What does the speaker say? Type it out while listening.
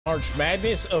March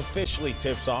Madness officially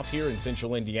tips off here in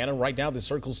central Indiana. Right now, the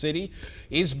Circle City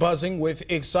is buzzing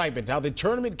with excitement. Now, the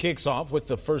tournament kicks off with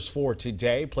the first four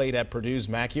today, played at Purdue's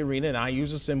Mackey Arena and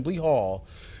IU's Assembly Hall.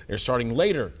 They're starting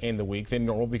later in the week than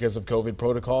normal because of COVID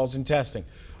protocols and testing.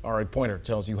 All right, Pointer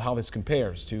tells you how this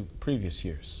compares to previous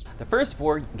years. The first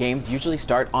four games usually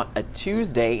start on a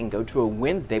Tuesday and go to a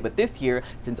Wednesday, but this year,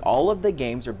 since all of the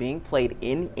games are being played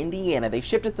in Indiana, they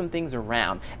shifted some things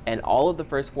around, and all of the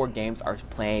first four games are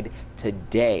played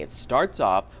today. It starts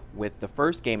off with the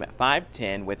first game at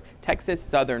 5:10 with Texas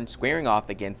Southern squaring off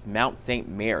against Mount St.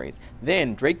 Mary's.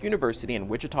 Then Drake University and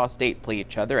Wichita State play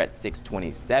each other at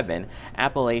 6:27.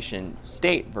 Appalachian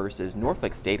State versus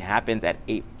Norfolk State happens at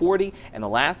 8:40, and the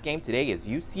last game today is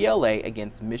UCLA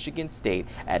against Michigan State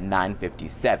at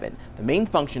 9:57. The main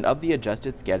function of the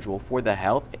adjusted schedule for the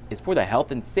health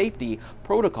and safety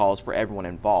protocols for everyone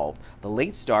involved. The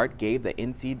late start gave the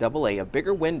NCAA a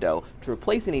bigger window to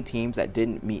replace any teams that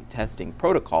didn't meet testing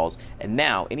protocols. And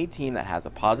now any team that has a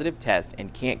positive test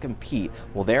and can't compete,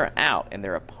 well, they're out and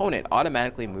their opponent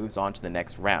automatically moves on to the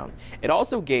next round. It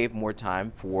also gave more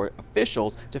time for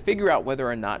officials to figure out whether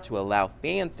or not to allow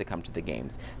fans to come to the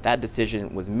games. That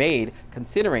decision was made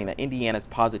considering that Indiana's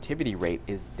positivity rate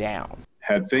is down.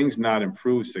 Had things not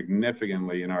improved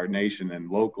significantly in our nation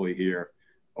and locally here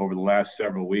over the last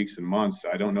several weeks and months,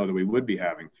 I don't know that we would be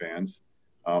having fans.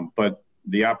 But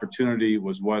the opportunity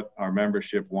was what our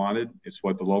membership wanted. It's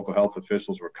what the local health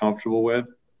officials were comfortable with.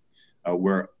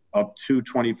 We're up to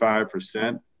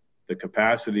 25%. The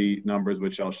capacity numbers,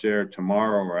 which I'll share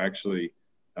tomorrow, are actually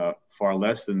far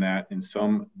less than that in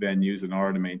some venues in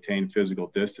order to maintain physical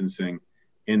distancing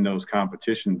in those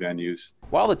competition venues.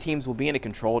 While the teams will be in a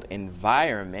controlled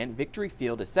environment, Victory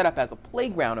Field is set up as a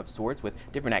playground of sorts with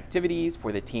different activities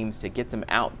for the teams to get them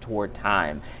out toward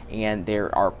time. And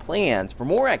there are plans for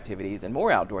more activities and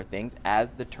more outdoor things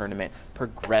as the tournament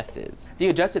progresses. The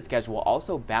adjusted schedule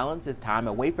also balances time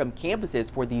away from campuses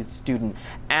for these student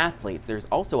athletes. There's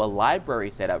also a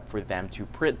library set up for them to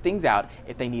print things out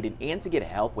if they need it and to get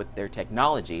help with their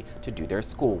technology to do their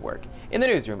schoolwork. In the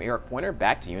newsroom, Eric Pointer,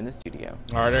 back to you in the studio.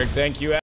 All right, Eric, thank you.